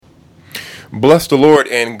Bless the Lord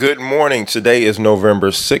and good morning. Today is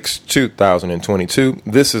November 6, 2022.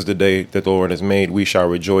 This is the day that the Lord has made. We shall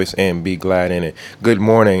rejoice and be glad in it. Good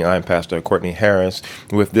morning. I'm Pastor Courtney Harris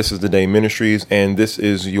with This is the Day Ministries, and this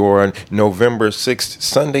is your November 6th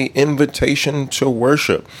Sunday invitation to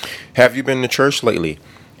worship. Have you been to church lately?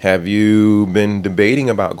 Have you been debating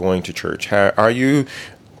about going to church? Are you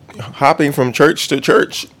hopping from church to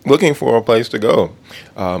church looking for a place to go?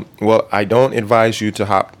 Well, I don't advise you to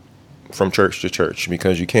hop from church to church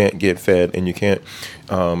because you can't get fed and you can't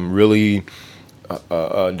really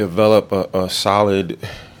develop a solid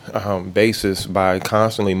basis by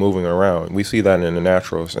constantly moving around. We see that in the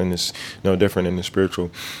natural, and it's no different in the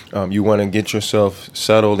spiritual. You want to get yourself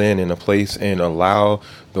settled in a place and allow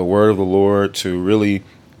the word of the Lord to really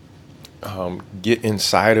get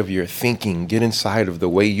inside of your thinking, get inside of the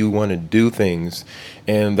way you want to do things.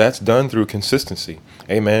 And that's done through consistency.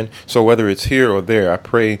 Amen. So whether it's here or there, I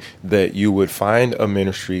pray that you would find a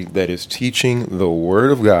ministry that is teaching the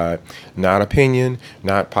word of God, not opinion,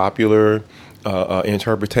 not popular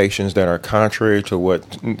interpretations that are contrary to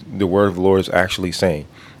what the word of the Lord is actually saying.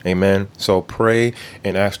 Amen. So pray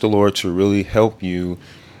and ask the Lord to really help you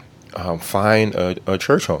find a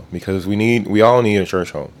church home, because we all need a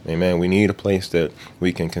church home. Amen. We need a place that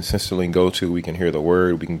we can consistently go to. We can hear the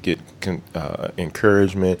word. We can get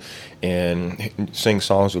encouragement and sing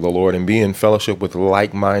songs of the Lord and be in fellowship with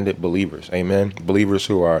like-minded believers. Amen. Believers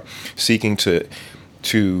who are seeking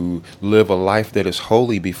to live a life that is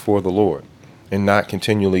holy before the Lord and not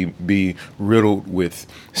continually be riddled with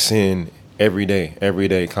sin every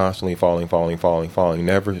day, constantly falling,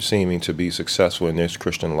 never seeming to be successful in this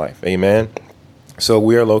Christian life. Amen. So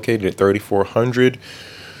we are located at 3400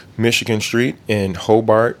 Michigan Street in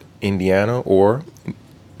Hobart, Indiana, or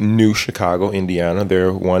New Chicago, Indiana.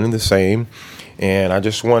 They're one and the same. And I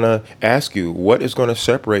just want to ask you, what is going to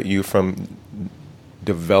separate you from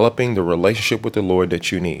developing the relationship with the Lord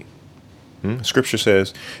that you need? Scripture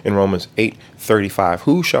says in Romans 8:35,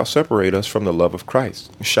 who shall separate us from the love of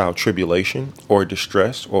Christ? Shall tribulation or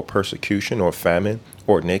distress or persecution or famine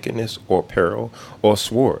or nakedness or peril or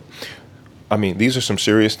sword? I mean, these are some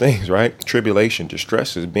serious things, right? Tribulation,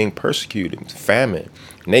 distress is being persecuted, famine,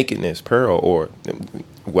 nakedness, peril, or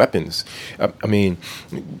weapons. I mean,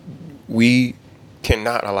 we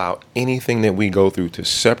cannot allow anything that we go through to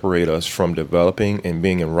separate us from developing and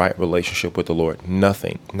being in right relationship with the Lord.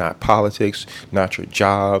 Nothing. Not politics, not your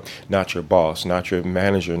job, not your boss, not your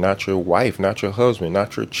manager, not your wife, not your husband,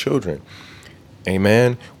 not your children.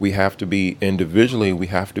 Amen. We have to be individually, we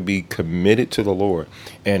have to be committed to the Lord.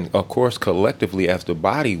 And of course, collectively as the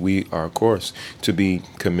body, we are, of course, to be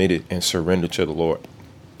committed and surrendered to the Lord.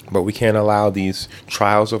 But we can't allow these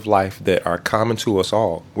trials of life that are common to us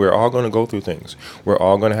all. We're all going to go through things. We're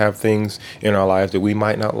all going to have things in our lives that we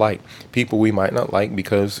might not like. People we might not like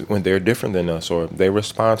because when they're different than us or they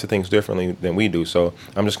respond to things differently than we do. So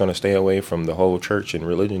I'm just going to stay away from the whole church and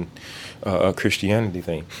religion, Christianity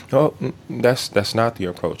thing. No, that's not the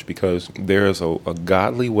approach, because there is a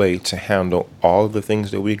godly way to handle all of the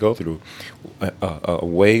things that we go through, a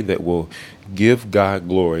way that will give God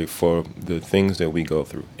glory for the things that we go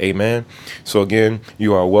through. Amen. So again,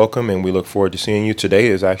 you are welcome, and we look forward to seeing you. Today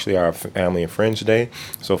is actually our family and friends day.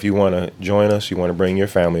 So if you want to join us, you want to bring your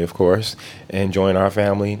family, of course, and join our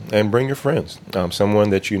family, and bring your friends. Someone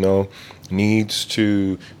that you know needs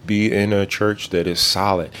to be in a church that is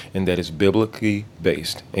solid and that is biblically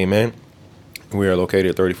based. Amen. We are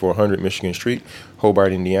located at 3400 Michigan Street,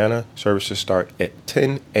 Hobart, Indiana. Services start at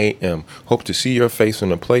 10 a.m. Hope to see your face in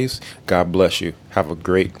the place. God bless you. Have a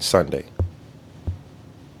great Sunday.